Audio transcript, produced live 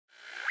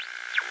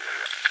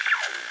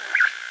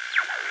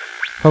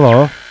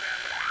Hello,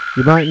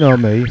 you might know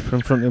me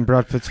from fronting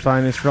Bradford's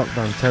finest rock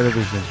band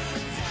Television,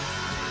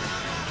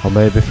 or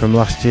maybe from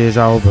last year's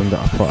album that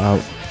I put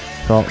out,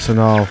 Thoughts and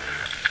All,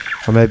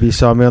 or maybe you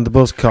saw me on the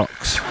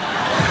Buzzcocks,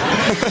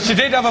 She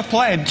did have a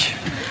pledge.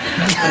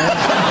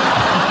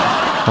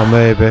 or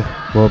maybe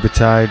Woe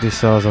Betide you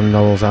saw us on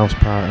Noel's house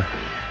party.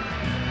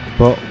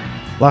 But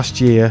last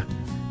year,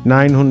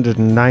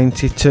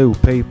 992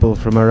 people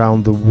from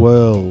around the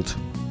world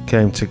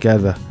came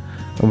together,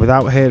 and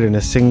without hearing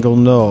a single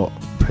note,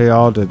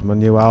 pre-ordered my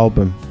new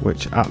album,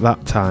 which at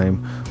that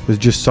time was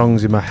just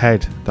songs in my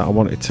head that I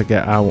wanted to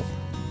get out.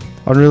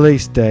 On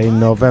release day in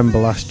November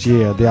last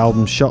year, the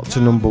album shot to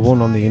 #1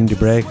 on the Indie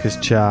Breakers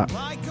chart.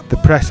 The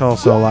press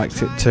also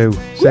liked it too,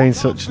 saying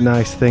such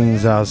nice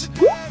things as,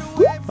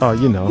 "Oh,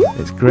 you know,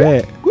 it's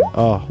great.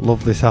 Oh,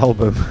 love this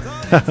album."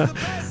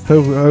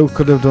 Who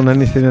could have done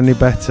anything any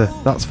better?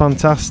 That's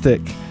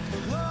fantastic,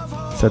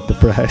 said the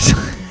press.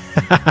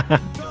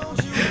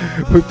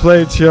 We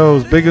played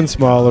shows big and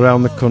small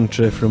around the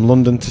country, from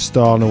London to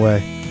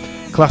Stornoway.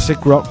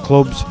 Classic rock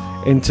clubs,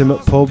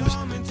 intimate pubs,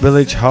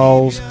 village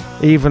halls,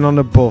 even on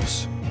a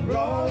bus.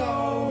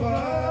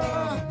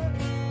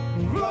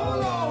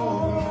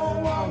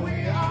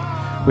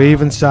 We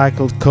even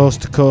cycled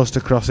coast to coast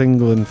across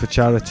England for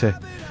charity.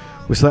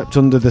 We slept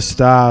under the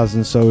stars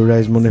and so we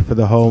raised money for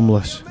the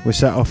homeless. We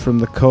set off from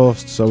the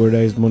coast so we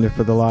raised money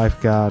for the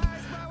lifeguard.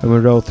 And we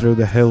rode through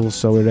the hills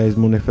so we raised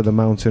money for the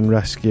mountain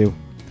rescue.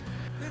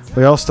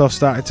 We also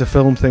started to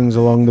film things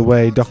along the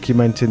way,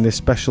 documenting this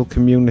special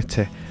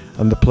community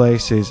and the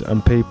places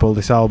and people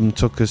this album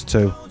took us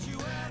to.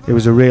 It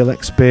was a real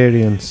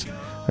experience,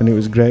 and it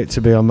was great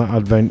to be on that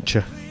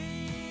adventure.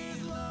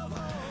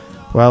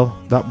 Well,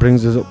 that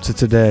brings us up to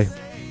today.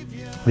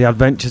 The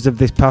adventures of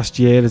this past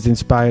year has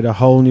inspired a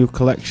whole new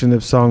collection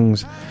of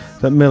songs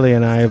that Millie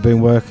and I have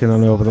been working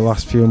on over the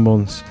last few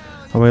months,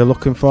 and we are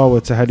looking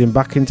forward to heading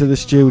back into the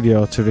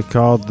studio to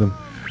record them.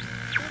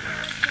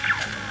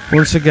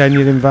 Once again,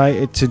 you're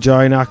invited to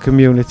join our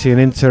community and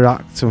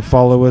interact and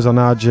follow us on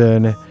our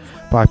journey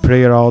by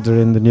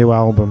pre-ordering the new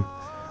album,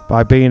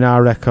 by being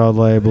our record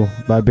label,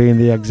 by being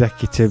the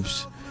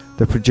executives,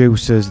 the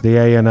producers, the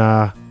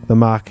A&R, the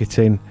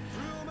marketing,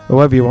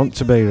 whoever you want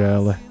to be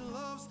really.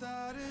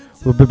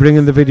 We'll be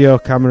bringing the video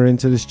camera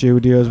into the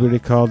studio as we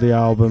record the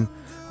album,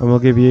 and we'll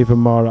give you even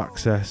more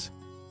access.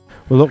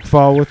 We look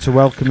forward to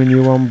welcoming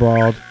you on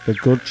board the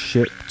good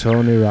ship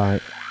Tony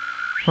Wright.